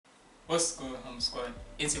What's good, Hum Squad?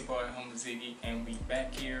 It's your boy Humbleziggy, and we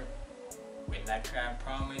back here with, like I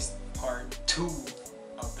promised, part 2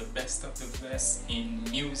 of the best in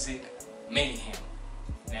music mayhem.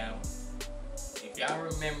 Now, if y'all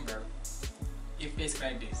remember, it's basically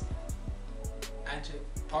like this.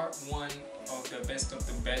 Part 1 of the best of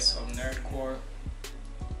Nerdcore.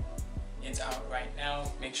 It's out right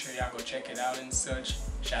now. Make sure y'all go check it out and such.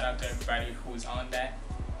 Shout out to everybody who's on that.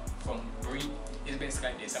 From Bree, it's basically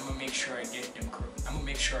like this. I'm gonna make sure I get them. I'm gonna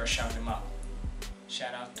make sure I shout them out.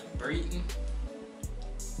 Shout out to Breton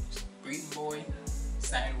Boy,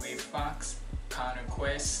 Sideway Fox, Connor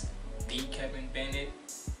Quest, D. Kevin Bennett,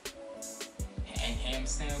 and Ham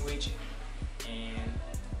Sandwich, and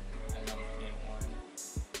another one.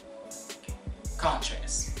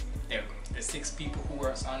 Contrast. There, the 6 people who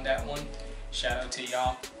were on that one. Shout out to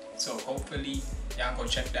y'all. So hopefully y'all go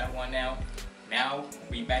check that one out. Now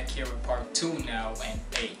we back here with part 2 now, and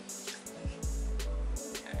hey,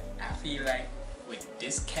 I feel like with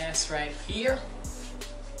this cast right here,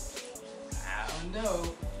 I don't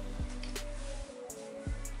know,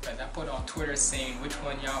 cause I put on Twitter saying which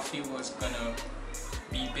one y'all feel was gonna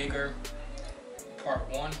be bigger, part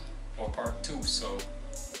 1 or part 2. So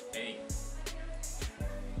hey,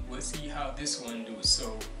 we'll see how this one do.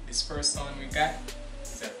 So this first song we got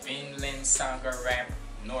is a Vinland Saga rap,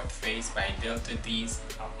 North Face by Delta D's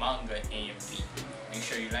Manga AMV. Make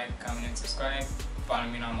sure you like, comment, and subscribe. Follow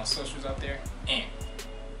me on all my socials out there. And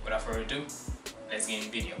without further ado, let's get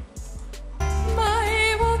in the video.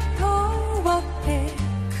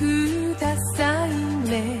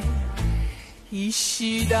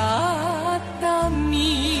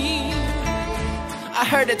 I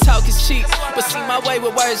heard that talk is cheap, but see my way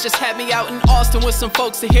with words just had me out in Austin with some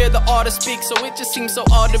folks to hear the artist speak. So it just seems so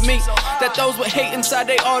odd to me that those with hate inside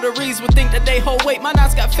their arteries would think that they hold weight. My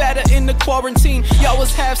knots got fatter in the quarantine. Y'all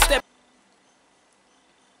was half-step.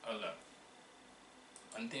 Hold up.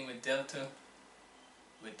 One thing with Delta,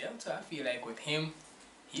 I feel like with him,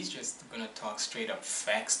 he's just gonna talk straight up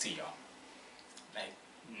facts to y'all. Like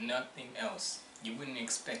nothing else. You wouldn't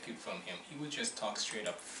expect it from him. He would just talk straight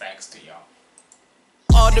up facts to y'all.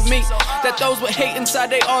 To me that those with hate inside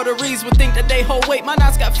their arteries would think that they hold weight. My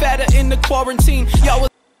knots got fatter in the quarantine. Y'all was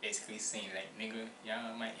basically saying like, nigga,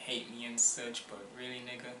 y'all might hate me and such, but really,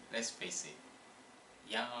 nigga, let's face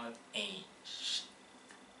it, y'all ain't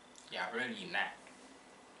y'all really not.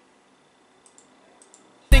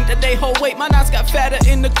 Think that they hold weight. My knots got fatter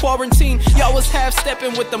in the quarantine. Y'all was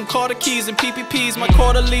half-stepping with them quarter keys and PPPs. My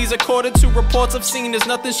quarterlies, according to reports I've seen, is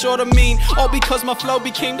nothing short of mean. All because my flow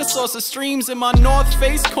became the source of streams in my North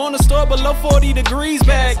Face corner store below 40 degrees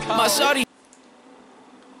back. My shawty.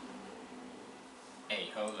 Hey,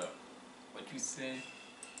 hold up. What you said?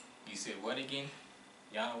 You said what again?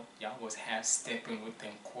 Y'all was half-stepping with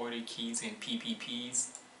them quarter keys and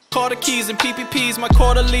PPPs. Quarter keys and PPPs, my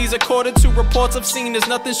quarterlies, according to reports I've seen, is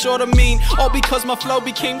nothing short of mean. All because my flow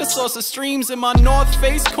became the source of streams in my North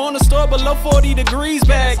Face corner store below 40 degrees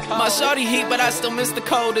back. My shawty heat, but I still miss the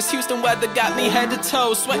cold. This Houston weather got me head to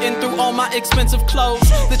toe, sweating through all my expensive clothes.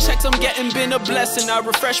 The checks I'm getting been a blessing. I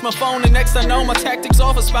refresh my phone and next I know my tactics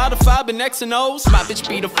off of Spotify and X and O's. My bitch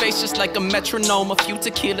beat her face just like a metronome. A few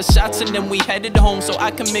tequila shots and then we headed home so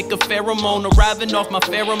I can make a pheromone. Arriving off my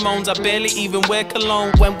pheromones, I barely even wear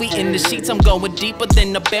cologne. When we in the sheets, I'm going deeper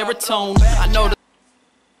than a baritone. I know the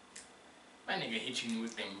my nigga hit you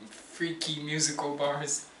with them freaky musical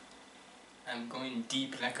bars. I'm going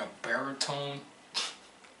deep like a baritone.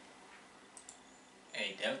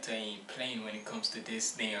 Hey, Delta ain't playing when it comes to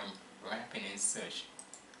this damn rapping and such.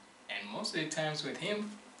 And most of the times with him,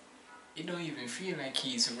 it don't even feel like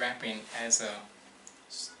he's rapping as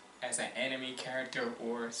an anime character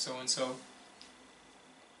or so and so.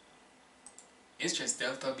 It's just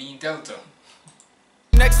Delta being Delta.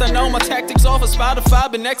 next I know my tactics off of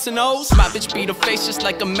Spotify and X and O's. My bitch beat her face just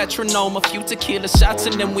like a metronome. A few tequila shots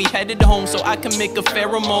and then we headed home so I can make a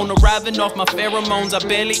pheromone. Arriving off my pheromones, I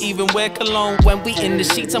barely even wear cologne. When we in the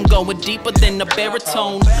sheets, I'm going deeper than a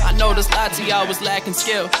baritone. I know this lot to y'all was lacking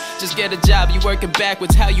skill. Just get a job, you working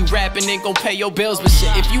backwards. How you rapping ain't gon' pay your bills. But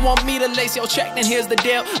shit, if you want me to lace your check, then here's the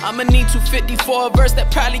deal. I'ma need 250 for a verse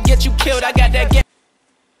that probably get you killed. I got that.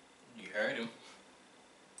 You heard him.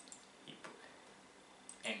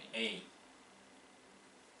 And A.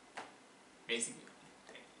 Basically,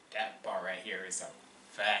 that bar right here is a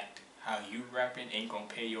fact. How you rapping ain't gonna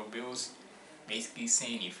pay your bills. Basically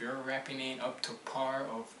saying if your rapping ain't up to par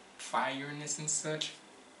of fireness and such,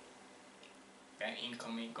 that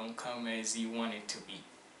income ain't gonna come as you want it to be.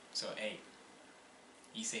 So hey,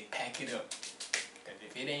 he say pack it up. Cause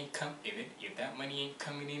if it ain't if that money ain't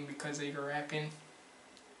coming in because of your rapping,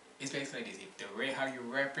 it's basically this. If the way how you're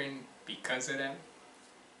rapping because of that,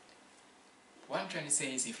 what I'm trying to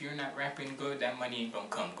say is if you're not rapping good, that money ain't gonna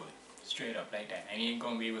come good. Straight up like that. And you ain't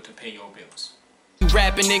gonna be able to pay your bills.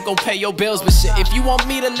 Rapping ain't gon' pay your bills, but shit, if you want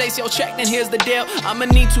me to lace your check, then here's the deal. I'ma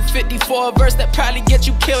need 250 for a verse that probably get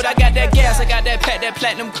you killed. I got that gas, I got that pack, that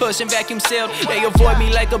platinum cushion, vacuum sealed. They avoid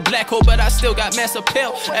me like a black hole, but I still got mass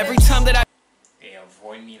appeal. Every time that they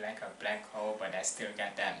avoid me like a black hole, but I still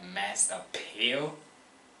got that mass appeal.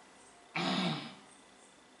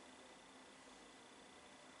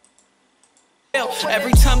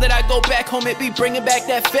 Every time that I go back home, it be bringing back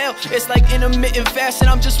that fail. It's like intermittent fasting,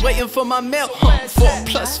 I'm just waiting for my meal.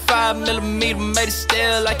 4+5mm made it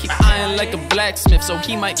still. I keep iron like a blacksmith, so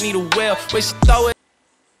he might need a wheel. Wish you throw it.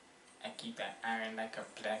 I keep that iron like a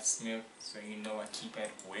blacksmith, so you know I keep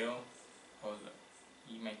at will. Hold up,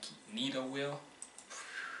 you might need a will.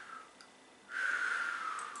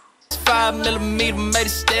 5mm made it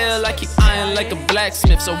still. I keep iron like a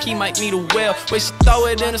blacksmith, so he might need a wheel. Wish she throw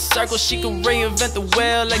it in a circle, she could reinvent the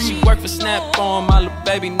wheel. Like she work for Snap on, my little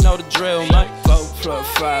baby know the drill. My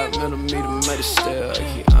 4+5mm made it still. I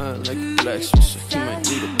keep iron like a blacksmith, so he might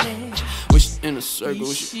need a wheel. Wish in a circle,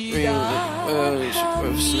 wish she reinvent the wheel. She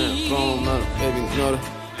work for Snap on, my little baby know the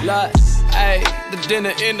lot. Ayy, the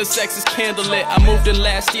dinner in the sex is candlelit. I moved in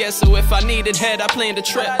last year, so if I needed head, I planned a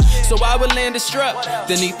trip. So I would land a strip,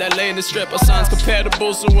 then eat that landing strip. Our signs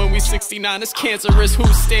compatible, so when we 69, it's cancerous.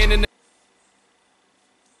 Who's standing there?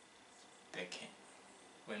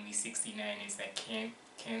 When we 69 is that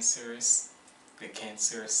cancerous, the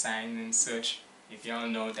cancer sign and such. If y'all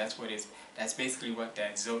know, that's what is. That's basically what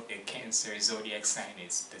that cancer zodiac sign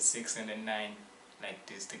is. The 6 and the 9, like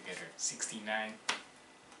this together. 69.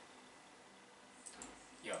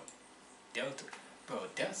 Yo, Delta, bro,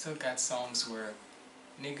 Delta got songs where,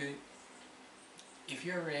 nigga, if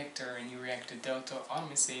you're a reactor and you react to Delta, all I'm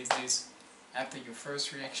gonna say is this: after your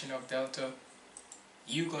first reaction of Delta,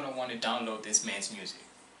 you gonna want to download this man's music,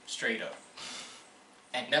 straight up.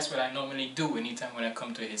 And that's what I normally do anytime when I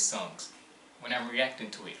come to his songs, when I'm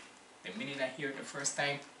reacting to it. The minute I hear it the first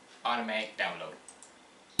time, automatic download.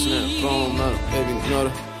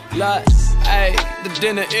 Ayy, the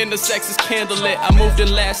dinner in the sex is candlelit. I moved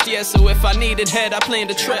in last year, so if I needed head, I planned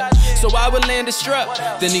a trip. So I would land a strip,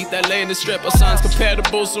 then eat that landing strip. Our signs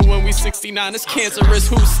compatible, so when we 69, it's cancerous.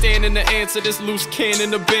 Who's standing to answer this loose cannon?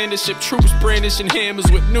 The bandit ship, troops brandishing hammers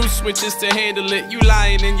with new switches to handle it. You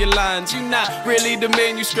lying in your lines, you not really the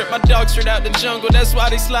manuscript. My dog straight out the jungle, that's why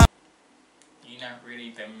they slide. You not really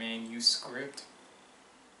the manuscript.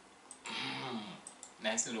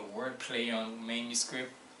 Nice little wordplay on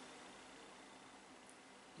manuscript.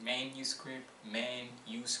 Manuscript,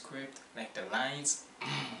 like the lines.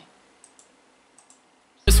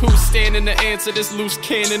 Who's standing to answer this loose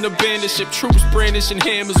cannon? The bandit ship, troops brandishing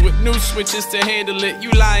hammers with new switches to handle it. You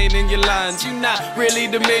lying in your lines, you not really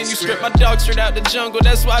the manuscript. My dog straight out the jungle,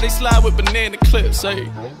 that's why they slide with banana clips. Hey.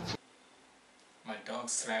 My dog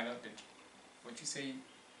slide up the. What you say?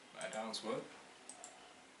 My dog's what?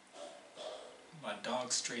 My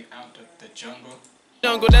dog straight out of the jungle.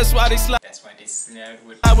 That's why they slide. That's why they slide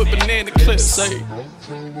with banana clips. Hey.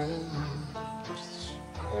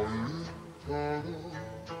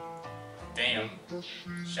 Damn.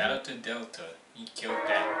 Shout out to Delta. He killed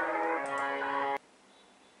that.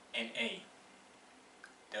 And A.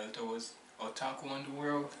 Delta was Otaku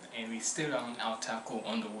Underworld, and we still on Otaku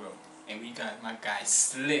Underworld. And we got my guy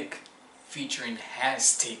Slick featuring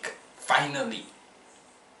Hastic finally.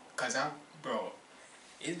 Cause bro,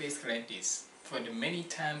 it's basically like this. For the many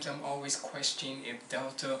times I'm always questioning if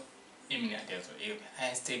if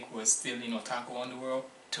Hastic was still in Otaku Underworld,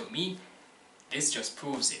 to me, this just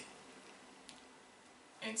proves it.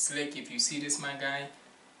 And Slick, if you see this, my guy,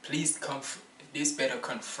 please this better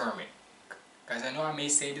confirm it. Cause I know I may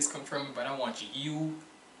say this confirm it, but I want you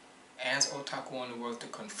as Otaku Underworld to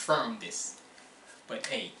confirm this. But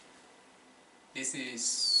hey, this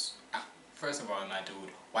is first of all, my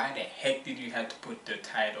dude, why the heck did you have to put the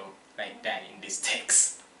title like that in this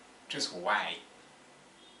text? Just why?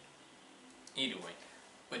 Either way,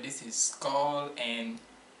 but this is Skull and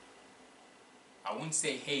I wouldn't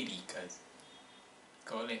say Haiti, cause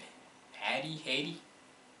Skull and Haiti.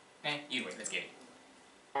 Either way, let's get it.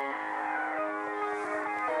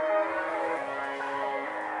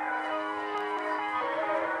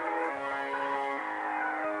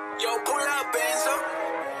 Yo, pull up, Benzo.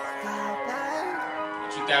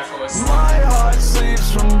 What you got for us? My heart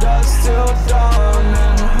sleeps from dusk till dawn,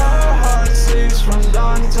 and her heart sleeps from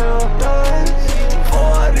dawn till dawn.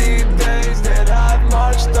 40 days that I've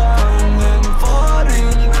marched on, and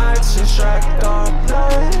 40 nights she tracked our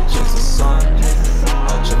blood. Just the sun, I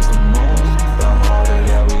just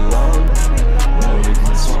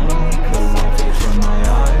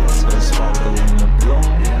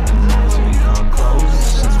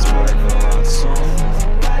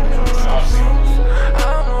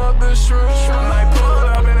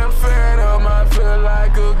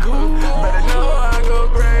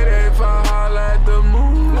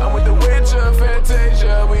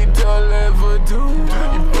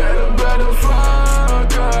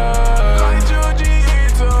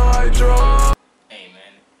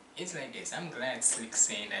nice. I'm glad Slick's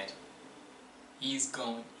saying that he's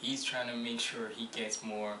trying to make sure he gets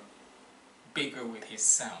more bigger with his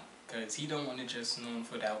sound, because he don't want to just known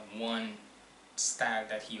for that one style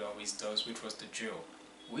that he always does, which was the drill.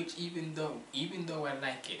 Which even though I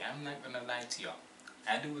like it, I'm not gonna lie to y'all,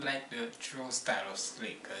 I do like the drill style of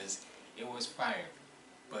Slick because it was fire.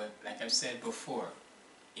 But like I've said before,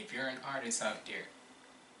 if you're an artist out there,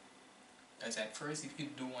 because at first if you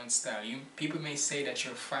do one style, people may say that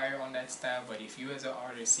you're fire on that style, but if you as an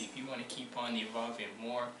artist, if you want to keep on evolving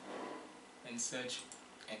more and such,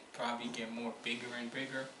 and probably get more bigger and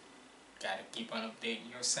bigger, gotta keep on updating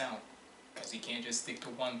your sound, because you can't just stick to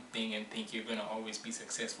one thing and think you're gonna always be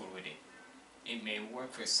successful with it. It may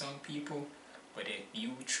work for some people, but if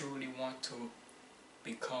you truly want to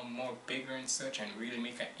become more bigger and such and really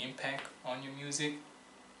make an impact on your music,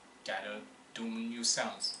 gotta do new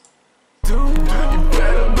sounds. You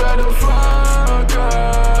better fuck up.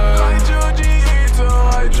 Like jiu-jitsu,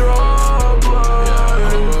 I draw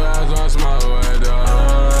blood. As I smile at I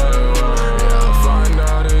find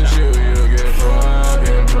out and shoot you get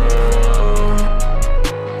fucking through.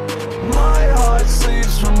 My heart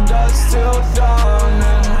sleeps from dusk till dawn,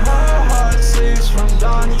 and her heart sleeps from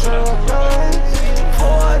dawn till dusk.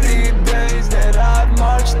 40 days that I've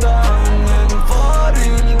marched on, and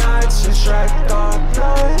 40 nights to strike our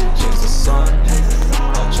blood. Chase the sun,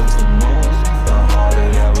 I'll chase the moon. The harder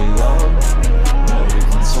that we love, more we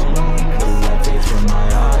consume. The light fades from my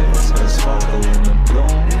eyes, a sparkle in the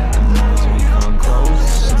bloom. And as we come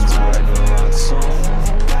close, into every soon.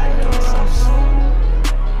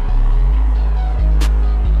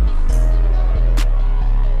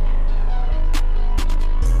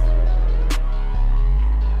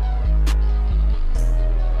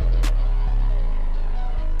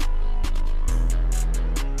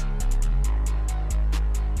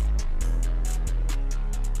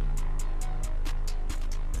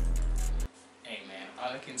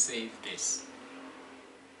 Save this.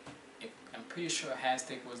 I'm pretty sure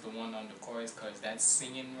Hashtag was the one on the chorus, because that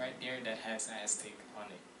singing right there, that has Hashtag on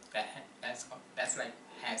it. That's like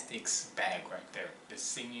Hashtag's bag right there. The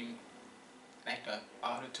singing, like the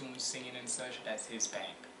auto-tune singing and such, that's his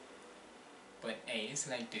bag. But hey, it's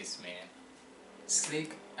like this, man.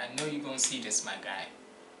 Slick, I know you're gonna see this, my guy.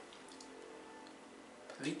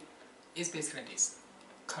 Please, it's basically like this.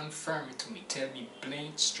 Confirm it to me. Tell me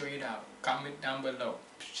plain straight out. Comment down below.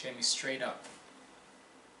 Tell me straight up.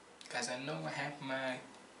 Because I know I have my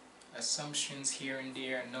assumptions here and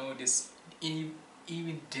there. I know this,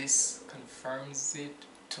 even this confirms it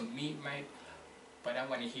to me, right? But I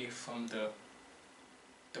want to hear from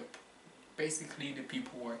basically the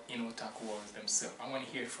people who are in Otaku Wars themselves. I want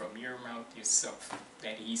to hear from your mouth yourself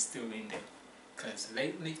that he's still in there. Because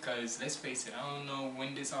lately, let's face it, I don't know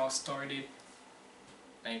when this all started.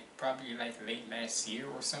 Like probably like late last year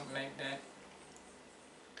or something like that.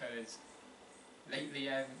 Because lately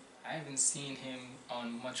I haven't seen him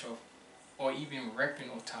on much of, or even repping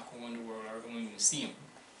Otaku Underworld. I don't even see him.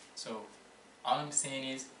 So all I'm saying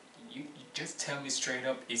is, you just tell me straight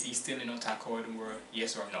up, is he still in Otaku Underworld?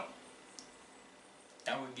 Yes or no?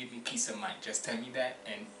 That would give me peace of mind. Just tell me that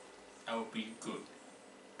and I will be good.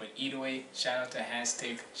 But either way, shout out to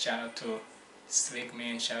Hashtag, shout out to Slick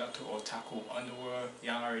Man, shout out to Otaku Underworld.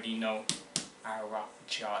 Y'all already know I rock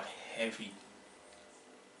with y'all heavy.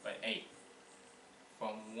 But hey,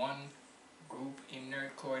 from one group in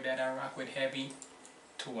Nerdcore that I rock with heavy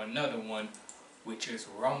to another one, which is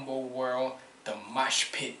Rumble World, the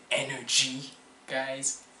Mosh Pit Energy,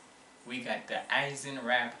 guys. We got the Eisen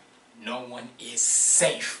Rap, No One Is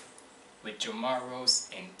Safe, with Jamaros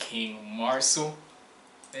and King Marcel.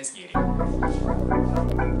 Let's get it. Hold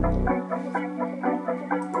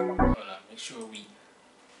on, make sure we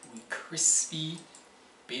crispy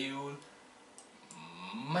build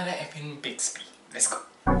mother effing Bixby. Let's go.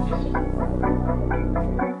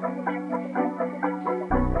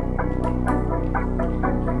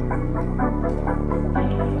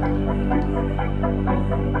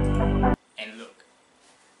 And look,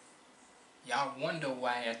 y'all wonder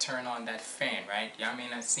why I turn on that fan, right? Y'all may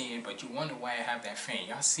not see it, but you wonder why I have that fan.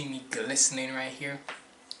 Y'all see me glistening right here?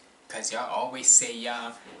 Cause y'all always say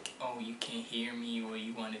y'all, oh, you can't hear me, or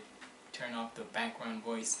you want to turn off the background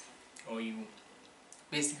voice, or you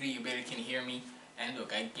basically barely can hear me. And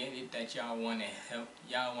look, I get it that y'all want to help,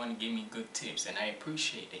 y'all want to give me good tips, and I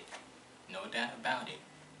appreciate it, no doubt about it.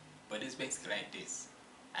 But it's basically like this: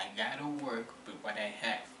 I gotta work with what I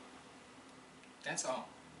have. That's all.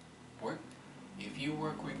 Work. If you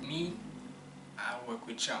work with me, I'll work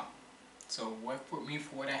with y'all. So work with me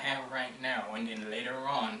for what I have right now, and then later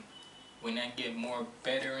on, when I get more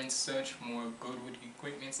better and such, more good with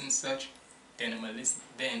equipments and such, then I'm gonna listen.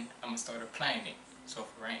 Then I'm gonna start applying it. So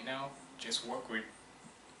for right now, just work with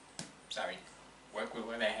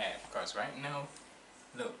what I have. Because right now,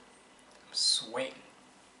 look, I'm sweating.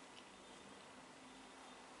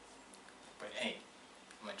 But hey,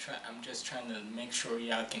 I'm just trying to make sure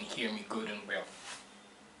y'all can hear me good and well.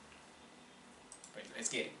 But let's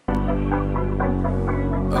get it.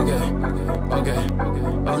 Okay,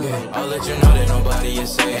 I'll let you know that nobody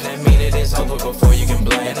is safe. And I mean it is over before you can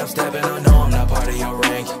blame. And I'm stepping, I know I'm not part of your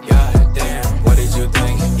rank. God damn, what did you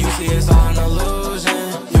think? You see it's all an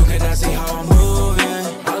illusion. You cannot see how I'm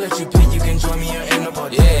moving. I'll let you pick, you can join me or end up all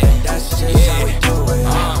day. That's just how we do it.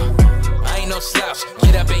 I ain't no slouch,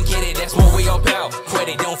 get up and get it, that's what we all about.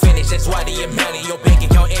 Credit don't finish, that's why the amount in your bank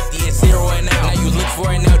account empty is zeroing out. Now you look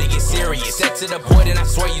for it now to get serious. Set to the point and I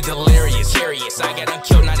swear you delirious. Curious, I got them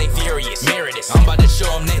killed, now they furious. Mirror this, I'm about to show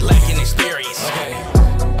them they lacking experience.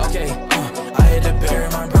 Okay, I had to bury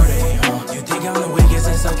my birthday, You think I'm the weakest,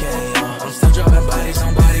 it's okay, I'm still dropping bodies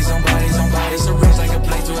on bodies on bodies on bodies. Syringe like a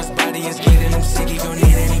plate to his body, it's getting him sick, he gon'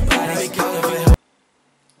 need anybody. They calling for help.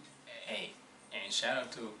 Hey, and shout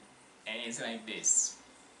out to, and it's like this,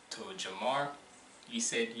 to Jamar. He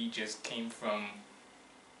said he just came from,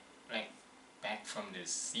 like, back from the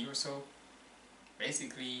sea or so.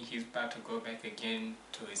 Basically, he's about to go back again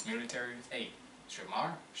to his military. Hey,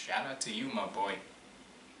 Jamar, shout out to you, my boy.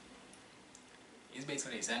 It's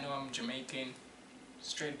basically this. I know I'm Jamaican,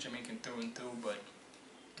 straight Jamaican through and through, but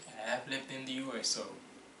I have lived in the US, so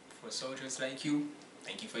for soldiers like you,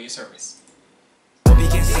 thank you for your service. We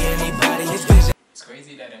can see anybody, his vision. It's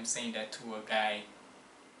crazy that I'm saying that to a guy.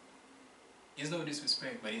 There's no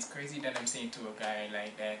disrespect, but it's crazy that I'm saying to a guy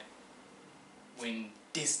like that when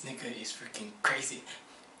this nigga is freaking crazy.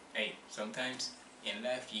 Hey, sometimes in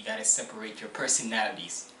life you gotta separate your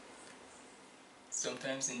personalities.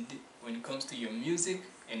 Sometimes when it comes to your music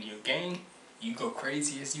and your gang, you go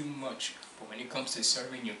crazy as you much. But when it comes to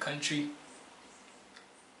serving your country,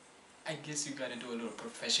 I guess you gotta do a little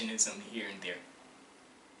professionalism here and there.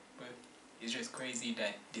 But it's just crazy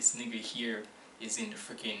that this nigga here is in the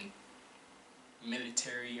freaking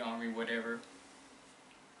military, army, whatever.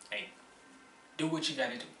 Hey, do what you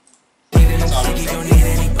gotta do. That's all I'm saying.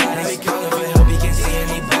 They calling for help, he can't see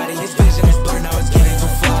anybody. His vision is blurred, now it's getting too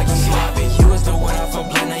foggy. Sloppy, you was the one off a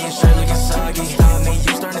blind, now you're straight looking soggy. Stop me,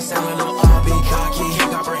 you starting to sound a little obby, cocky. You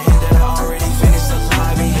comprehend that I already finished the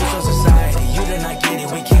lobby. It's our society, you did not get it,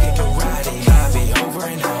 we kick it karate. Copy, over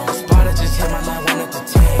and out. The spot I just hit my line 1 up to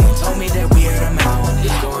 10. Told me that we aired them out.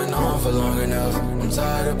 It's going on for long enough. I'm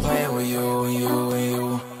tired of playing with you.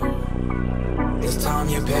 It's time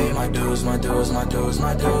you pay my dues, my dues, my dues,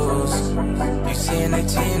 my dues. You seeing they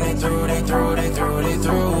team, they through.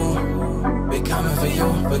 We coming for you,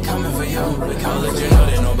 we coming for you. We can't let you know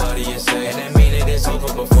that nobody is safe. And I mean it is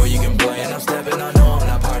over before you can blame. And I'm stepping, I know I'm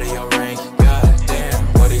not part of your rank. God damn,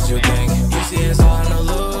 what did you think? You see it's all an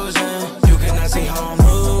illusion. You cannot see how I'm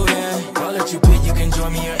moving. I'll let you pick, you can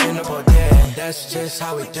join me or end up all dead. That's just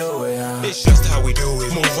how we do it, It's just how we do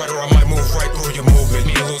it. Move right or I might move right through your movement.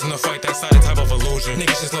 Me losing the fight, that's not a type of illusion.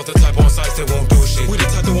 Niggas just love the type on sites that won't do shit. We the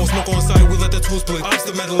type that won't smoke on site, we let the two split.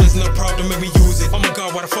 Obstacle metal isn't a problem, make me use it. Oh my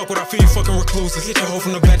god, why the fuck would I feel fucking recluses? Hit your hoe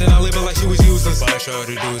from the back, then I live it like she was useless. Buy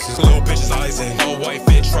shorty deuces, little bitches eyes in, all white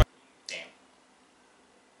fit. Damn.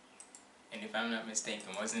 And if I'm not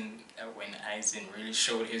mistaken, wasn't when Eisen really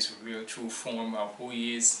showed his real true form of who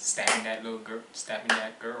he is, stabbing that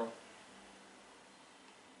girl?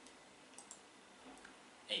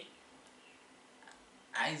 Hey,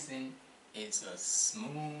 Eisen is a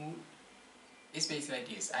smooth. It's basically like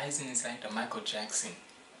this. Eisen is like the Michael Jackson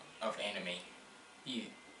of anime. He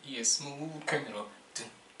is smooth criminal.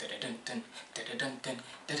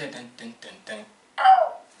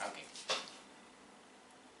 Okay.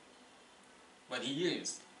 But he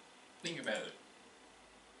is. Think about it.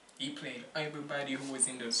 He played everybody who was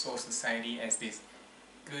in the Soul Society as this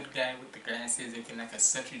good guy with the glasses, looking like a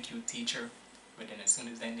substitute teacher. But then as soon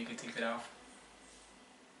as that nigga took it off,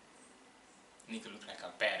 nigga looked like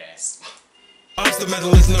a badass. Obstacle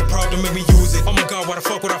metal isn't a problem, make me use it. Oh my god, why the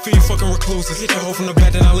fuck would I feel fucking recluses? Hit your hoe from the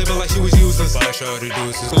back, then I live it like she was useless. Buy shorty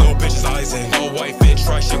deuces, little bitches eyes in, all white fit.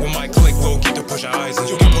 Try shit with my click, we'll get to push your eyes in.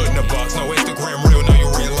 You can put in a box, no Instagram real, now you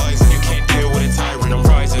realizing you can't deal with a tyrant, I'm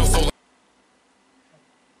rising. No soul.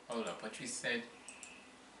 Hold up, what you said?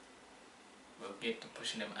 We'll get to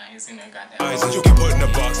pushing them eyes in. I got that. Eyes in, you can put in a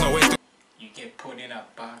box, no Instagram. You get put in a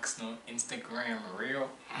box, no Instagram real.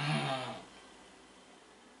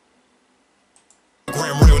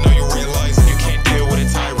 Gram real, now you realizing you can't deal with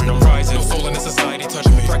a tyrant, I'm rising. No soul in the society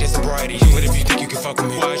touching me. Practice sobriety, you lit if you think you can fuck with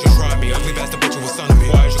me. Why'd you try me? Ugly bastard, but you was son of me.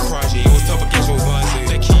 Why'd you cry, G? You was tough against you was lying.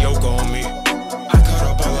 That Kyoko on me.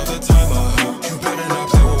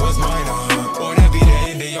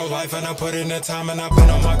 life and I put in the time and I've been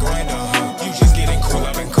on my grind, You just getting cool,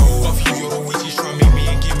 I've been cold. A few Yoruichis try meet me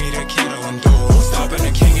and give me the kettle and dough. Stopping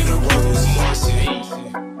the king in the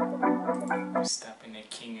rose. Stopping the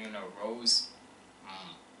king in a rose.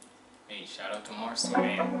 Hey, shout out to Marcel,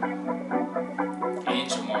 man. And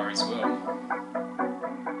Jamar as well.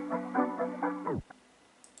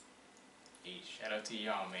 Hey, shout out to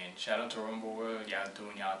y'all, man. Shout out to Rumble World. Y'all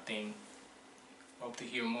doing y'all thing. Hope to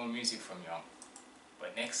hear more music from y'all.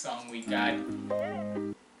 But next song we got,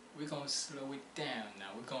 we're gonna slow it down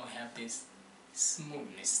now. We're gonna have this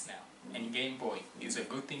smoothness now. And Game Boy, it's a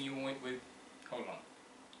good thing you went with. Hold on.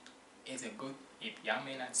 It's a good, if y'all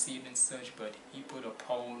may not see it and such, but he put a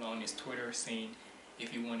poll on his Twitter saying if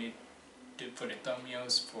he wanted to put the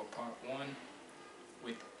thumbnails for part 1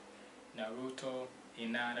 with Naruto,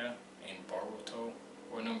 Hinata, and Boruto,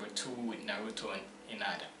 or number 2 with Naruto and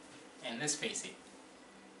Hinata. And let's face it,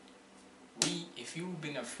 if you've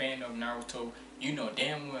been a fan of Naruto, you know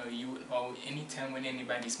damn well anytime when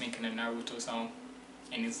anybody's making a Naruto song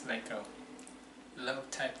and it's like a love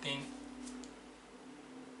type thing,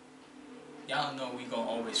 y'all know we gonna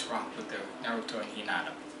always rock with the Naruto and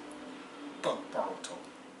Hinata. But Boruto,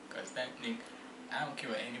 cause that nigga, I don't care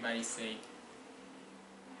what anybody say,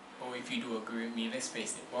 or if you do agree with me, let's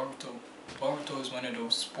face it, Boruto is one of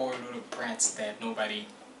those spoiled little brats that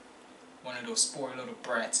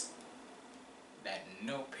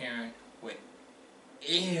no parent would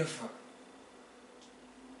ever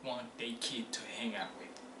want their kid to hang out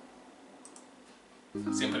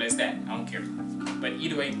with. Simple as that, I don't care. But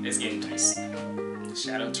either way, let's get into this.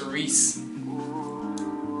 Shout out to Reese. Bro,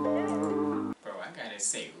 I gotta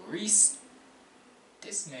say, Reese,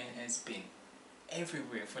 this man has been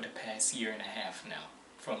everywhere for the past year and a half now.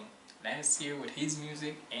 From last year with his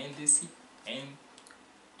music and this and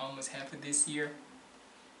almost half of this year.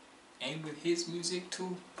 And with his music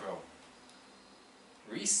too, bro.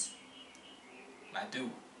 Reese, my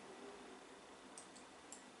dude.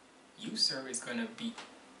 You, sir, is gonna be,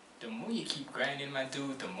 the more you keep grinding, my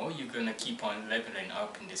dude, the more you're gonna keep on leveling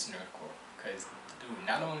up in this nerdcore. Cause, dude,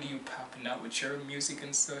 not only you popping out with your music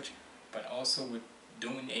and such, but also with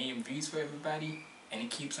doing AMVs for everybody, and it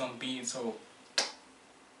keeps on being so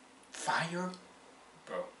fire,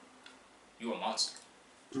 bro. You a monster.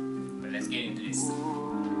 But let's get into this.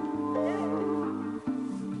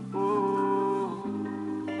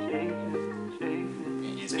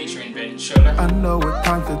 I know at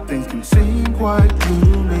times that things can seem quite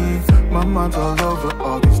gloomy. My mind's all over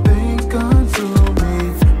all these things consume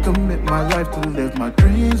me. Commit my life to live my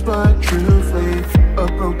dreams, but truthfully, a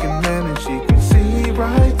broken man and she can see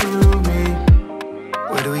right through me.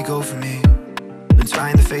 Where do we go from here? Been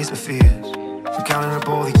trying to face my fears. I'm counting up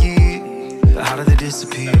all the years, but how did they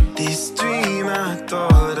disappear? This dream I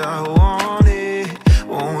thought I wanted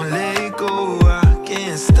won't let go, I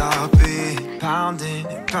can't stop it. Pounding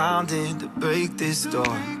and pounding to break this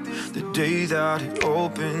door. The day that it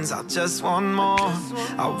opens, I just want more.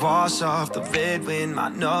 I wash off the red when my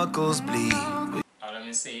knuckles bleed. All I'm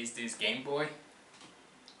gonna say is this, Game Boy.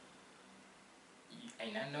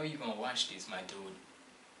 And I know you're gonna watch this, my dude.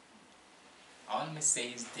 All I'm gonna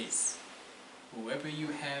say is this. Whoever you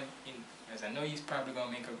have in, as I know he's probably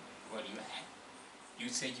gonna make a, well, you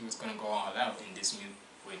said you was gonna go all out in this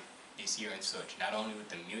with this year and such. Not only with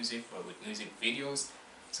the music, but with music videos.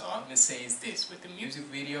 So all I'm gonna say is this: with the music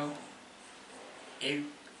video, you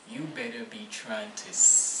better be trying to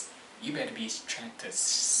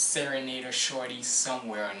serenade a shorty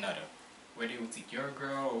somewhere or another. Whether it was your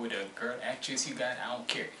girl or the girl actress you got, I don't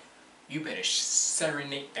care. You better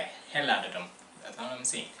serenade the hell out of them. That's all I'm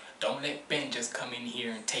saying. Don't let Ben just come in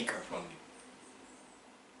here and take her from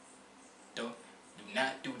you. Do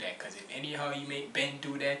not do that, because if anyhow you make Ben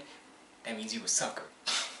do that, that means you a sucker.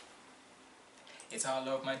 It's all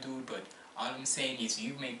love, my dude, but all I'm saying is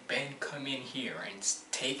you make Ben come in here and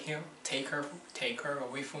take her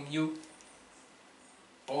away from you.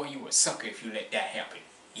 Boy, you a sucker if you let that happen.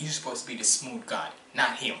 You're supposed to be the smooth god,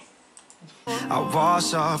 not him. I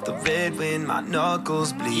wash off the red when my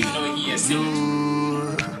knuckles bleed. Even though he is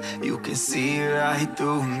you can see right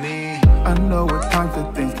through me. I know at times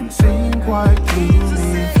that things can seem quite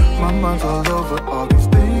gloomy. My mind's all over all these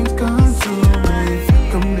things consume me.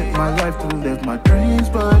 Commit my life to live my dreams,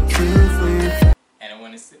 but truthfully. And I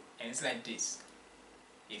want to say, and it's like this.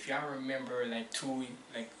 If y'all remember, like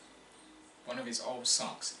one of his old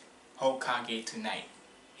songs, Hokage Tonight,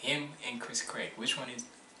 him and Chris Craig, which one is?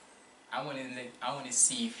 I want to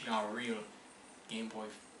see if y'all real Game Boy.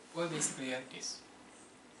 Well, basically like this.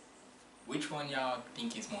 Which one y'all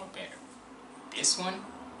think is more better? This one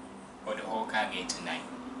or the Hokage Tonight?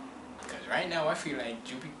 Because right now I feel like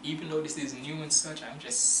even though this is new and such, I'm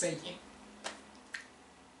just saying.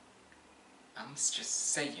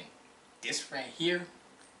 This right here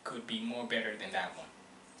could be more better than that one.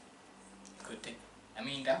 I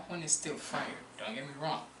mean, that one is still fire, don't get me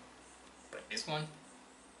wrong. But this one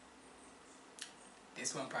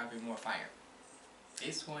probably more fire.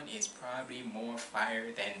 This one is probably more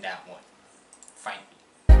fire than that one. Fight me.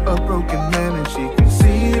 A broken man and she can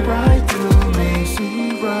see right through me,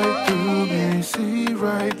 see right through me, see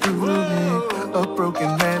right through me. A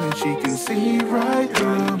broken man and she can see right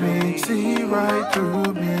through me, see right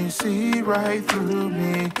through me, see right through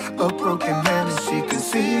me. A broken man and she can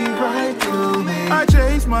see right through me. I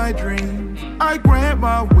chase my dreams, I grant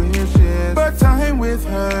my wishes, but time with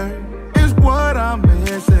her is what I'm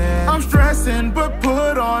missing. I'm stressing but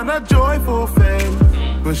put on a joyful face,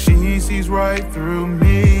 but she sees right through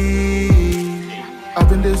me. I've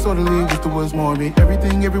been disorderly, wish there was more of me.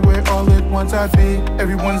 Everything, everywhere, all at once I be.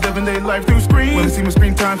 Everyone's living their life through screens. When I see my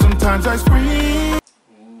screen time, sometimes I scream. Ooh,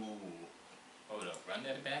 hold up, run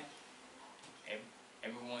that back.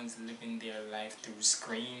 Everyone's living their life through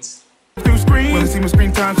screens. Through screens. When I see my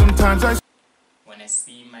screen time, sometimes I When I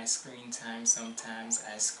see my screen time, sometimes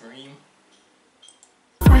I scream.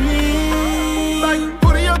 like,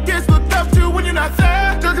 what do your kids look up to when you're not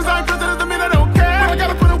there? Just cause I'm present doesn't mean I don't care. But I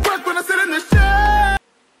gotta put in work when I sit in the chair.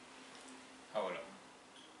 Hold up.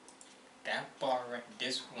 That bar right,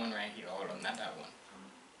 this one right here, hold up, not that one.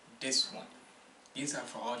 This one. These are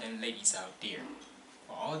for all them ladies out there.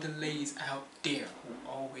 For all the ladies out there who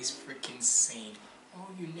always freaking saying, oh,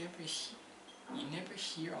 you never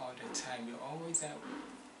hear all the time, you're always out.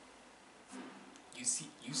 You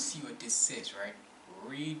see what this says, right?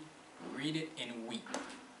 Read it and weep.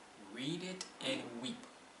 Read it and weep.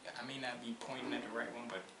 I may not be pointing at the right one,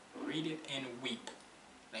 but read it and weep.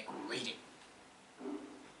 Like, read it.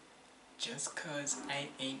 Just cause I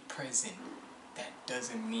ain't present, that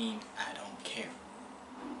doesn't mean I don't care.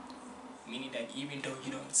 Meaning that even though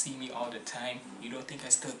you don't see me all the time, you don't think I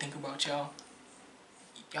still think about y'all?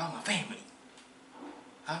 Y'all my family.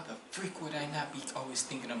 How the freak would I not be always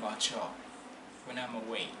thinking about y'all when I'm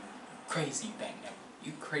away? Crazy back now.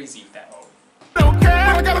 You crazy if that old. Don't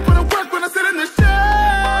care. I gotta put in work when I sit in the chair.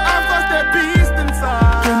 I've lost that beast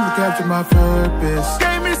inside. Came to capture my purpose.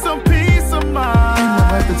 Gave me some peace of mind. In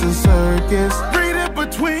my life it's a circus. Read it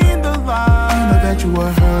between the lines. I know that you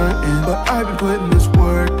are hurting, but I've been putting this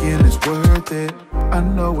work in. It's worth it. I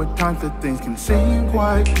know at times that things can seem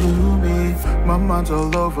quite gloomy. My mind's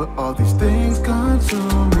all over, all these things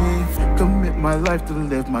consume me. Commit my life to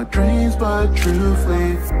live my dreams, but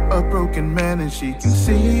truthfully, a broken man and she can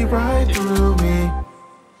see right through me.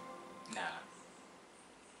 Nah.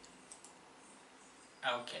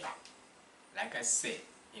 Okay. Like I said,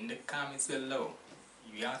 in the comments below,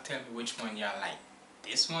 y'all tell me which one y'all like.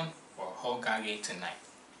 This one or Hokage Tonight.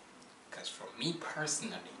 Because for me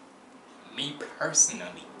personally,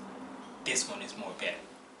 this one is more better.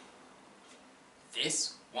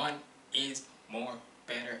 This one is more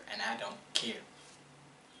better and I don't care.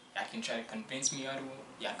 Y'all can try to convince me otherwise.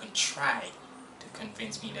 Y'all can try to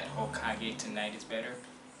convince me that Hokage Tonight is better.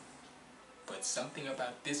 But something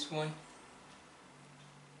about this one,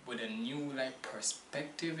 with a new like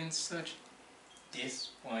perspective and such, this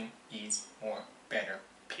one is more better,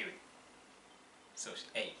 period. So,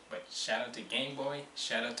 hey, but shout out to Game Boy,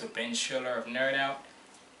 shout out to Ben Schiller of Nerd Out,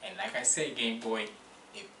 and like I said, Game Boy,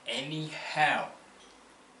 if anyhow,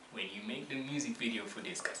 when you make the music video for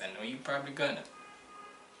this, because I know you probably gonna,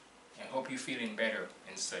 and hope you're feeling better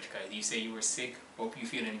and such, because you say you were sick, hope you're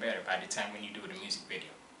feeling better by the time when you do the music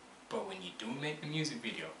video. But when you do make the music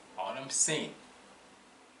video, all I'm saying,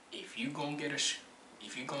 if you gonna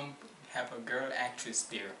have a girl actress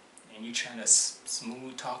there, and you trying to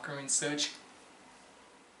smooth talk her and such,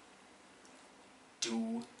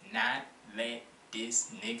 do not let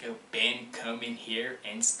this nigga Ben come in here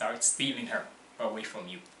and start stealing her away from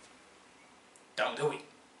you. Don't do it.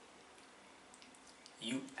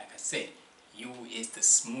 You, like I said, you is the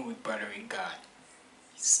smooth buttery god.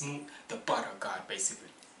 Smooth, the butter god basically.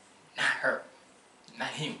 Not her. Not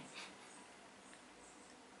him.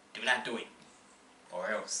 Do not do it.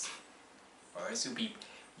 Or else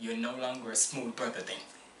you're no longer a smooth brother then.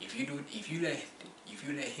 If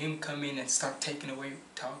you let him come in and start taking away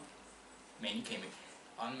talk, man, you came in.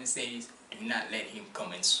 All I'm gonna say is, do not let him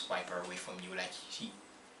come and swipe her away from you like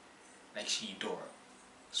she Dora.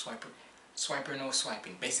 Swipe her, no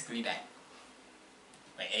swiping. Basically that.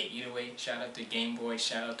 But hey, either way, shout out to Game Boy,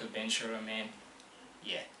 shout out to Ben Schiller, man.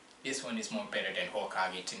 Yeah, this one is more better than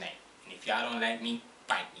Hokage Tonight. And if y'all don't like me,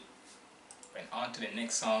 fight me. And on to the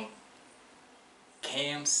next song.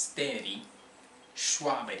 Cam Steady,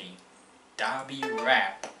 Schwabity, Dobby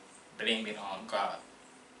Rap, Blame It On God.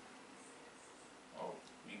 Oh,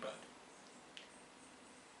 we about.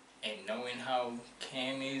 And knowing how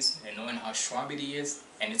Cam is, and knowing how Schwabity is,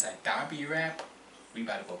 and it's a Dobby Rap, we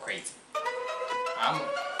about to go crazy.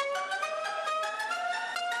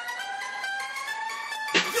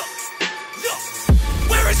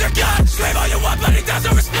 Where is your gun? Scream all you want, but he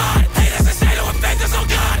doesn't respond. Hate is a state of offense, oh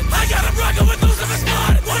God. I got him rocking with Lucifer's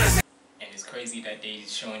blood. What is it? And it's crazy that they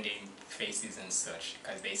showing their faces and such,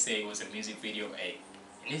 because they say it was a music video. Hey,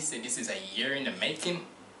 and they said this is a year in the making.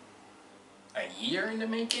 A year in the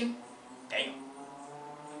making? Damn.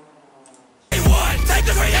 Take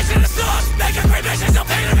the creation of the sauce, make a cremation, so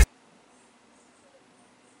pay them.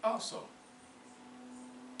 Also,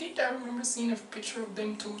 did I remember seeing a picture of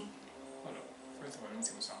them two? Hold up. First of all, let me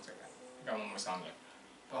see what songs I got. I got one more song left.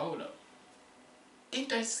 But hold up.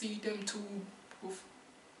 Didn't I see them two?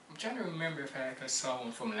 I'm trying to remember if I saw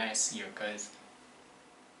one from last year, because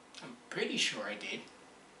I'm pretty sure I did.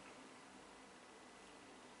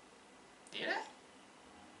 Did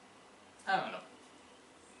I? I don't know.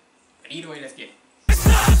 But either way, let's get it.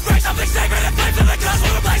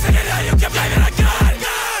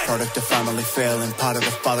 Product of family failing, part of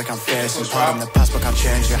the father I'm facing, part in the past but can't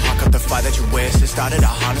change it. How could the fire that you wasted started a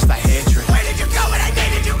harness that hatred? Where did you go when I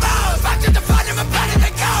needed you most? Back to the front of a body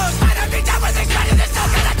that goes. I don't be done with this kind of this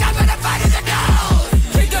stuff, cause I come for the fight of the gold.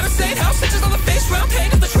 King of the state house, stitches on the face, round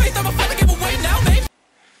pain of the truth, I'm a father give away now, mate.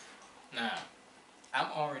 Nah,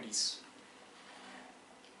 I'm already.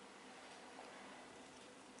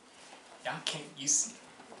 Y'all can't, you see,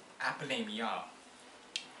 I blame y'all.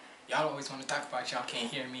 Y'all always want to talk about y'all can't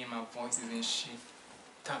hear me and my voices and shit.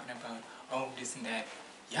 Talking about, oh, this and that.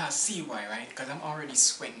 Y'all see why, right? Because I'm already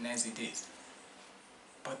sweating as it is.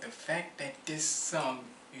 But the fact that this song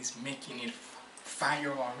is making it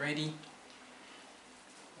fire already,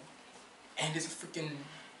 and it's a freaking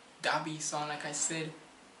Dobby song, like I said,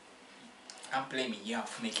 I'm blaming y'all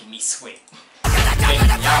for making me sweat.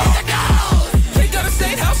 Blaming y'all. King of the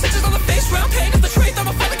state house, stitches on the face, round pain of the truth, I'm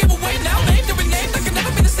a father give away now, name different names, that can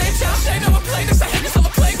never be the same child. Shame no one played this, I hate this on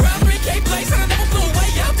the playground, 3K plays, and I never flew away,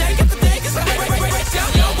 out day, get the day, cause I break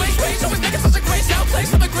down, yo, wage, always making such a great sound,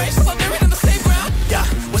 place from the grave, so I'm buried in the same ground. Yeah,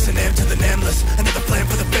 what's the name to the nameless? Another flame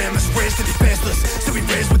for the famous, raised to be faceless. So we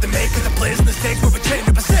raised with the make of the plays, mistakes were chained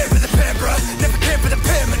up a save for the pen, bruh. Never came for the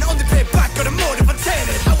payment, only paid back, got a motive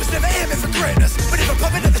untainted. I was never aiming for greatness, but if I'm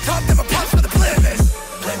popping at the top, then my pops for the blemish.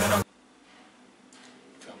 Blame it on.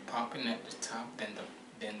 If I'm popping at the top, then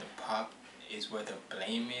the pop is where the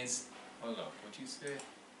blame is. Hold up, what you said?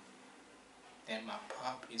 Then my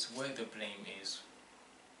pop is where the blame is.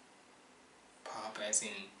 Pop as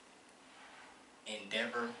in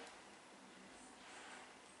endeavor.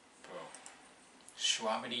 Bro.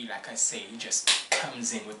 Schwabity, like I say, he just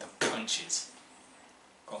comes in with the punches.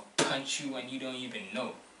 Gonna punch you and you don't even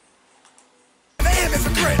know. I'm aiming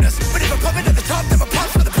for greatness, but if I'm popping at the top, then my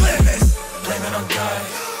pops for the blemish. Blame it on God,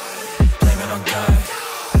 blame it on God,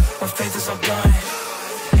 our faith is all gone.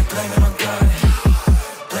 You blame it on God,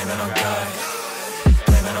 blame it on God,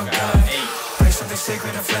 blame it on God. Pray something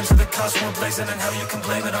sacred and flames of the cosmos blazing, and how you can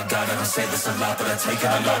blame it on God. I don't say this a lot, but I take in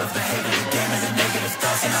a lot of the hate of the game and the negative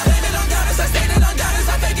thoughts. And I blame it on God as I stated on God as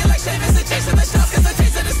I fake it like shame as it chasing the shots, cause the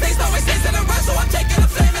taste of the stays always stays in a run. So I'm taking a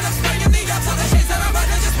flame and I'm spraying the ups on the shades that I run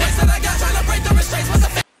and just waste that I got, trying to break the restraints. What's the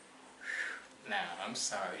Nah, I'm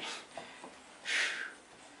sorry.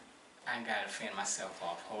 I gotta fan myself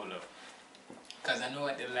off. Hold up. Because I know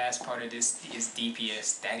at the last part of this is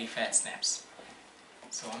DPS, Daddy Fat Snaps.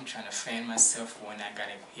 So I'm trying to fan myself when I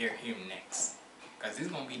gotta hear him next. Because this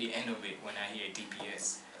is gonna be the end of it when I hear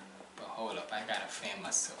DPS. But hold up, I gotta fan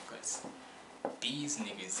myself because these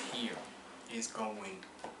niggas here is going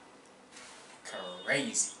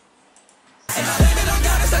crazy. And I blame it on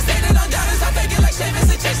God as I stated on God as I fake it like shame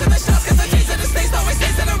as it chasing the shots, cause the taste of the stays always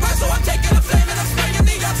stays in a run. So I'm taking a flame and I'm spraying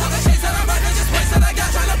the ups on the shades that I run and just waste that I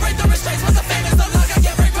got, trying to break the restraints. Once the fame is no longer, I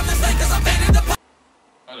can't break from this lane cause I'm faded apart.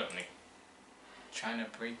 Hold up, nigga. Trying to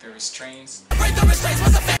break the restraints. Break the restraints,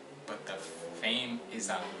 what's the fame? But the fame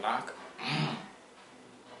is unlocked.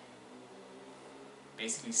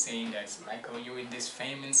 Basically saying that like when you're in this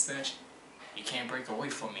fame and such, you can't break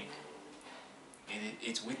away from it.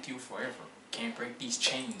 It's with you forever. Can't break these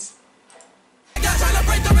chains. God trying to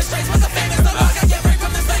break the restraints, what's the fame is no longer, I can't break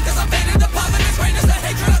from this lane cause I'm faded apart. And this rain is the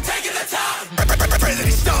hatred, I'm taking the top. Pray that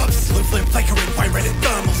he stops. Blue flame flickering, white red and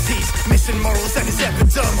thermal. Sees missing morals and his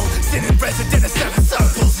epidermal. Sinning resident of 7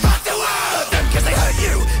 circles. Fuck the world! Hurt them cause they hurt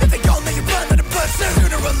you. If they don't, then you burn, let it burn soon.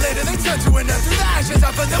 Sooner or later they turn to an earth through the ashes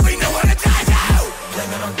up, and then we know what to die to.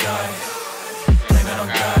 Blame it on God, blame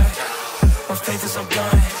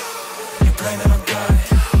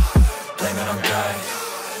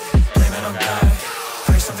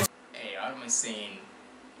saying,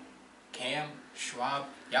 Cam, Schwab,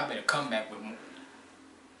 y'all better come back with more.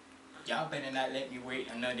 Y'all better not let me wait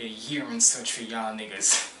another year and such for y'all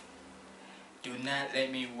niggas. Do not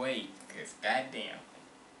let me wait, cause goddamn.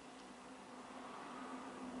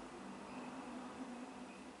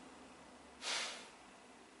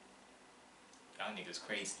 Y'all niggas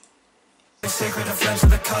crazy. Sacred and flames of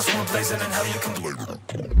the cosmos blazing and hell you can blame it.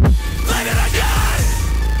 Blame it on God!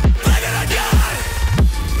 Blame it on God!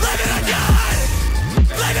 Blame it on God!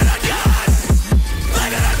 Blame it on God!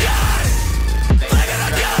 Blame it on God! Blame it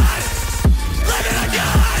on God! Blame it on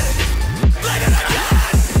God! Blame it on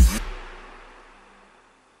God!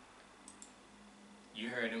 You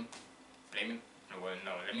heard him. Blame him. Well,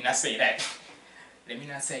 no, let me not say that. Let me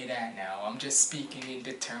not say that now. I'm just speaking in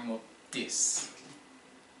the term of this.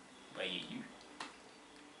 But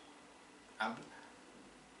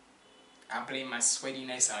I blame my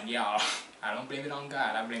sweatiness on y'all. I don't blame it on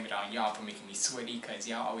God. I blame it on y'all for making me sweaty, because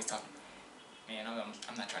y'all always talk. Man, I'm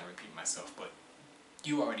not trying to repeat myself, but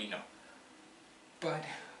you already know. But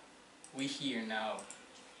we here now.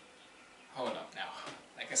 Hold up now.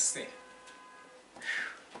 Like I said,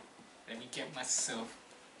 let me get myself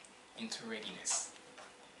into readiness.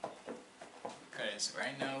 Because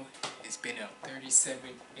right now, it's been a 37,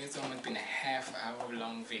 it's almost been a half-hour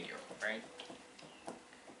long video, right?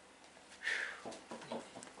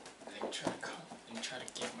 Let me try to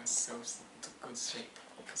get myself into good shape,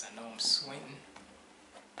 because I know I'm sweating.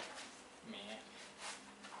 Man.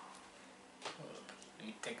 Hold up. Let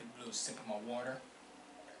me take a little sip of my water.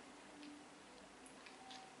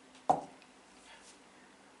 Make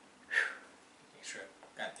sure I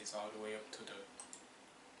got this all the way up to the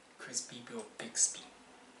Crispy Bill Bixby.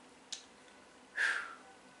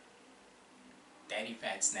 Daddy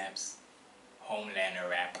Fat Snaps, Homelander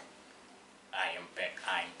rap. I'm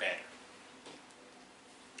better.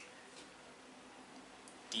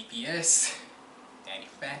 DPS, Daddy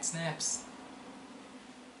Fat Snaps.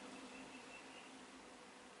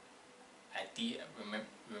 I did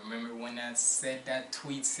remember when I said that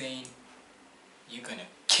tweet saying, "You're gonna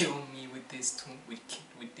kill me with this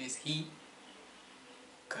with this heat."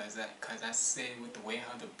 Cause I said with the way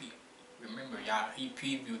how the beat. Remember y'all, he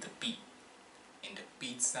previewed the beat, and the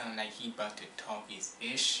beat sound like he about to talk his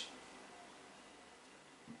ish.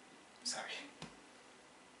 Sorry.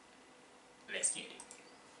 Let's get it.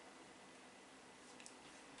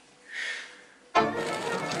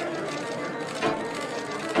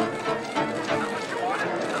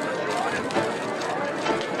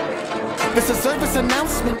 It's a service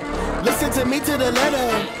announcement. Listen to me to the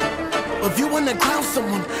letter. If you wanna crown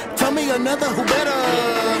someone, tell me another who better.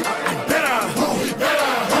 Better.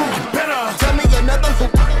 Better. Tell me another who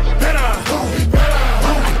better.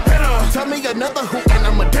 Better. Tell me another who, and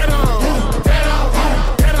I'm a better.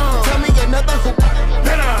 Tell me another who better.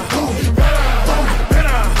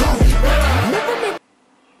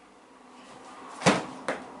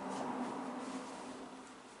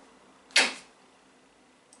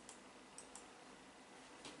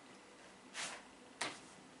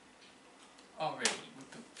 Already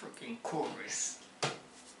with the freaking chorus.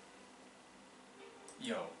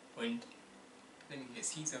 Yo, let me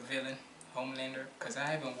guess, he's a villain, Homelander? Cause I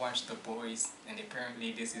haven't watched The Boys, and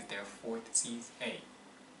apparently this is their 4th season. Hey,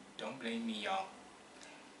 don't blame me, y'all.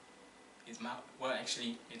 It's my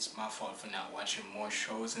fault for not watching more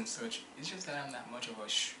shows and such. It's just that I'm not much of a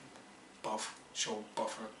show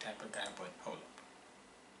buffer type of guy. But hold up.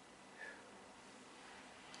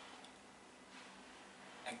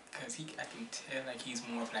 Cause I can tell like he's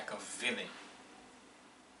more of like a villain.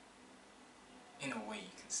 In a way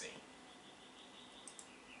you can say.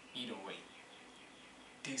 Either way.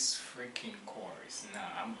 This freaking chorus.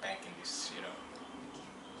 Nah, I'm backing this shit up.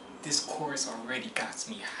 This chorus already got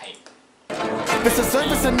me hype. It's a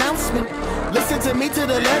service announcement. Listen to me to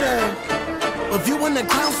the letter. If you wanna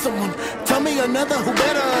crown someone, tell me another who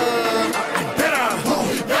better. Better.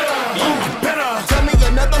 Better. Tell me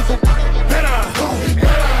another who better.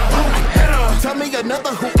 Tell me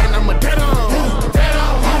another who, and I'm a better.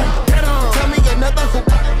 Tell me another who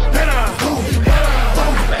better.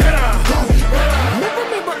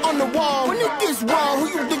 Remember on the wall, when it gets raw, who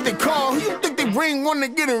you think they call? Who you think they bring when they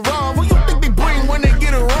get it wrong? Who you think they bring when they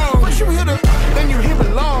get it wrong? Once you hear the, then you hear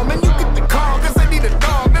alarm, and you get the call, cause I need a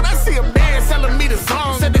dog. Then I see a man selling me the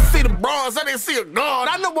song. Said they see the bras, I didn't see a god.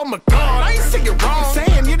 I know I'm a god, I ain't saying it wrong. I'm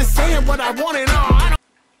saying you're just saying what I want it all. I don't.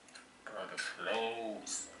 Bro, the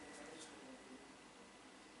flows.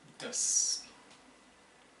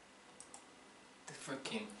 The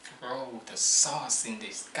freaking flow, the sauce in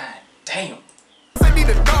this, god damn. I need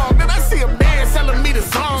a dog, then I see a man selling me the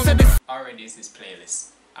song. Already this is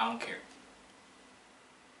playlist. I don't care.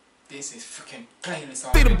 This is freaking playlist See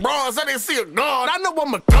already. the bras, I didn't see a god. I know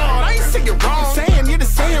I'm a god. I ain't singing wrong. You're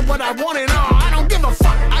just saying what I want it all. I don't give a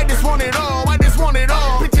fuck. I just want it all. I just want it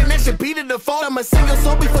all. Bitchin' that should beat it the fall. I'm a single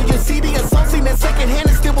soul before you see the assault. Seen that second hand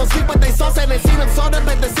and still won't sleep what they saw. Said they seen them sawed up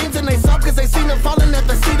at the seams and they saw cause they seen them falling at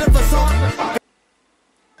the seat of assault.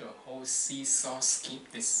 The whole seesaw scheme,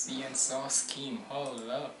 the seesaw scheme. Hold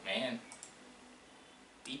up, man.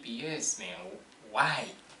 DPS, man. Why?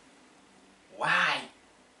 Why?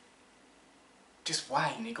 Just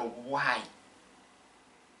why, nigga? Why?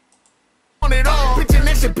 Want it all. Bitchin'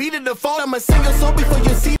 that should beat it the fall. I'm a single soul before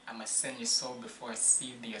you see. I'ma send your soul before you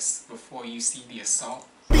see the assault.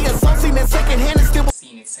 The assault seen that second hand and still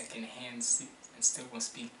Seen it second hand and still won't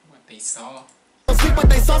speak what they saw. won't sleep what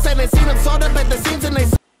they saw. Said they seen them sawed up at the seams and they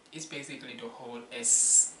saw. It's basically the whole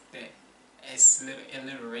little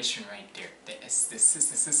alliteration right there. The S, the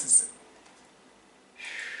s.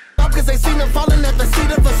 Cause they seen them falling at the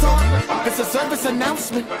seat of assault. It's a service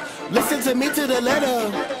announcement. Listen to me to the letter.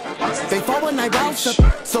 They fall when I bounce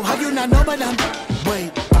up. So how you not know but I'm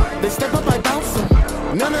wait. They step up, I bounce them.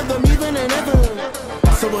 None of them even and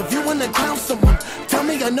ever. So if you wanna crown someone, tell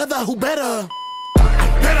me another who better.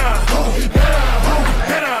 Better, who better, who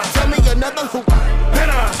better. Tell me another who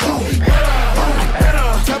better, who better, who better.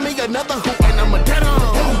 Tell me another who and I'm a dead on.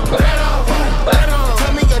 Who better, who better.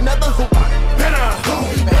 Tell me another who better, who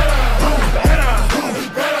better.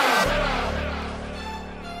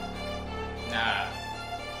 Nah.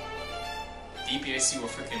 DPS, you a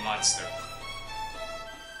freaking monster.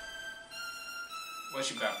 What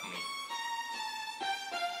you got for me?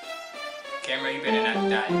 Camera, you better not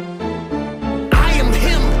die. I am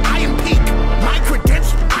him, I am peak. My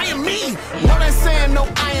credential, I am me. No, that's saying no,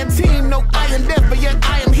 I am team. No, I am death, but yet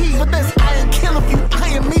I am he. But this, I am kill if you, I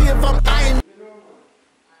am me. If I'm, I am.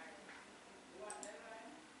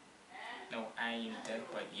 No, I am dead,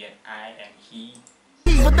 but yet I am he.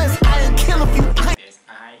 But this, I am kill if you, I There's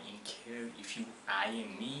I am kill if you I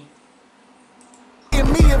am me.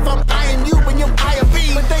 am me. If I'm, I am you. When you're, I am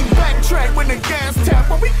be. But they backtrack when the gas tap.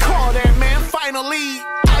 What we call that, man? Finally,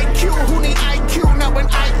 IQ, who need IQ? Now an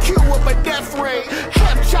IQ of a death ray.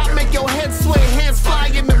 Half chop, make your head sway. Hands fly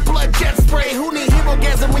in the blood jet spray. Who need hero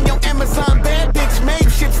gasm when your Amazon bad bitch made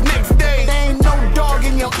shits next day? There ain't no dog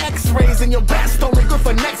in your x-rays and your best only good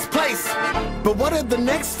for next place. But what if the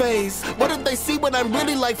next phase? What if they see what I'm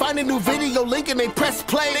really like? Find a new video link and they press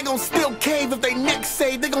play. They gon' still cave if they next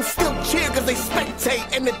say. They gon' still cheer cause they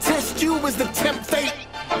spectate. And to test you is the tempt fate.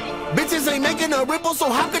 Bitches ain't making a ripple, so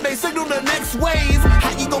how could they signal the next wave?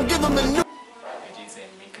 How you gon' give them the new? Bitches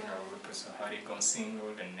ain't making a ripper, so how they gonna single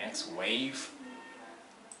the next wave?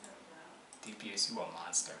 DPS, you a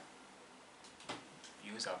monster.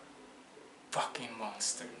 You's a fucking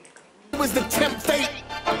monster, nigga. Was the tempt fate.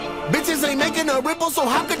 Bitches ain't making a ripple, so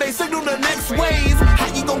how could they signal the next wave?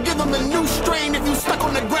 How you gon' give them a new strain if you stuck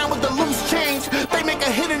on the ground with the loose change? They make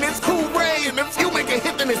a hit and it's cool ray, and if you make a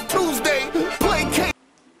hit then it's Tuesday. Play K.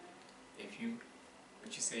 If you,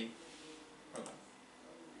 what you say? Hold on.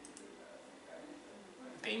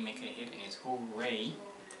 They make a hit and it's hooray.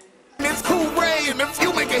 And it's cool ray, and if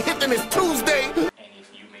you make a hit then it's Tuesday. And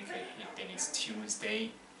if you make a hit then it's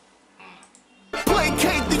Tuesday.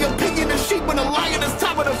 Placate the opinion of sheep when a lion is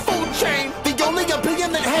top of the food chain. The only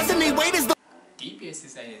opinion that has any weight is the DPS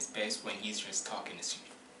is at his best when he's just talking to shit.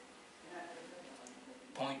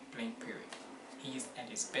 Point blank period. He's at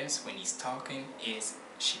his best when he's talking is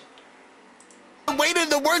shit. weight in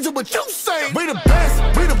the words of what you say. We the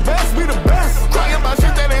best, we the best, we the best. Crying about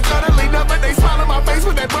shit that ain't utterly nothing. They smile in my face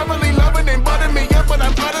with that brotherly loving and buttering me up, but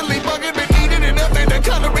I'm utterly bugging and eating it up. And the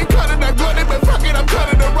cutlery cutting, I glutted, but fuck it, I'm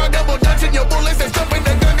cutting the rug. Double dutching your bullets and stuffing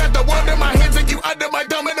the gun. Got the word in my hands and you under my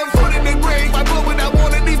thumb and I'm foot in the grave. I blow what I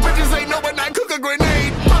want and these bitches ain't know when I cook a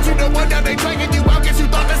grenade. Punch you the one down, they dragging you out, guess you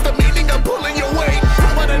thought that's the meaning of pulling your weight.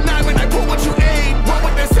 Pull out a 9 when I pull what you aid. Roll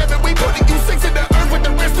with the 7, we putting you 6 in the earth with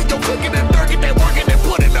the rest of your cooking and dirt. Get that working and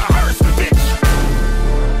put in the hearse, bitch.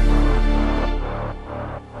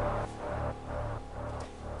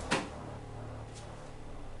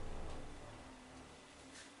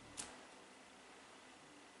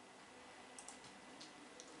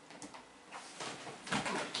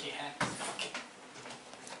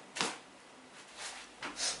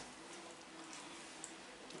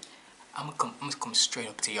 I'm gonna come straight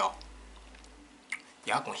up to y'all.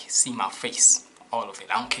 Y'all gonna see my face, all of it.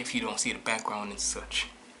 I don't care if you don't see the background and such.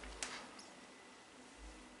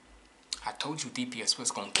 I told you DPS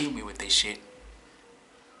was gonna kill me with this shit.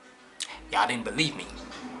 Y'all didn't believe me.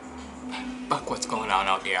 Fuck what's going on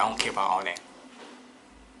out there. I don't care about all that.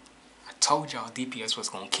 I told y'all DPS was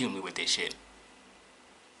gonna kill me with this shit.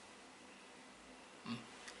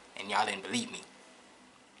 and y'all didn't believe me.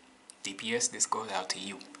 DPS, this goes out to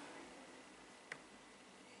you.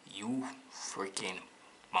 You freaking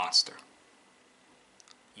monster.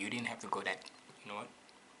 You didn't have to go that, you know what?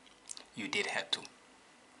 You did have to.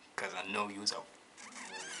 Because I know you was a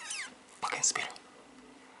fucking spitter.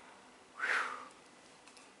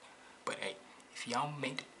 But hey, if y'all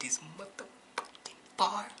made it this motherfucking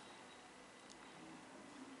far,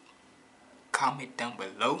 comment down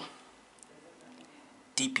below.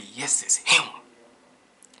 DPS is him.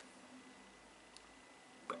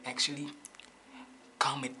 But actually,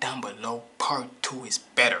 comment down below part 2 is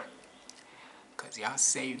better. Cause y'all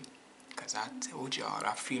say, cause I told y'all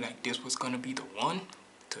I feel like this was gonna be the one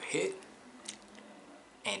to hit.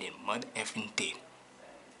 And it mother effing did.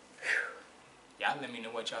 Y'all let me know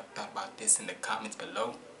what y'all thought about this in the comments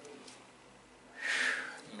below.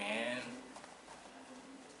 Man.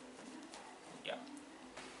 Yeah.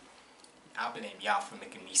 I blame y'all for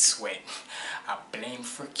making me sweat. I blame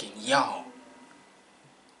freaking y'all.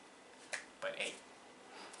 But hey,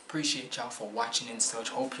 appreciate y'all for watching and such.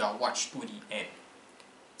 Hope y'all watched through the end.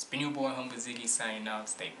 It's been your boy Humbleziggy signing out.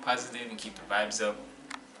 Stay positive and keep the vibes up.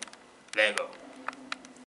 Lego.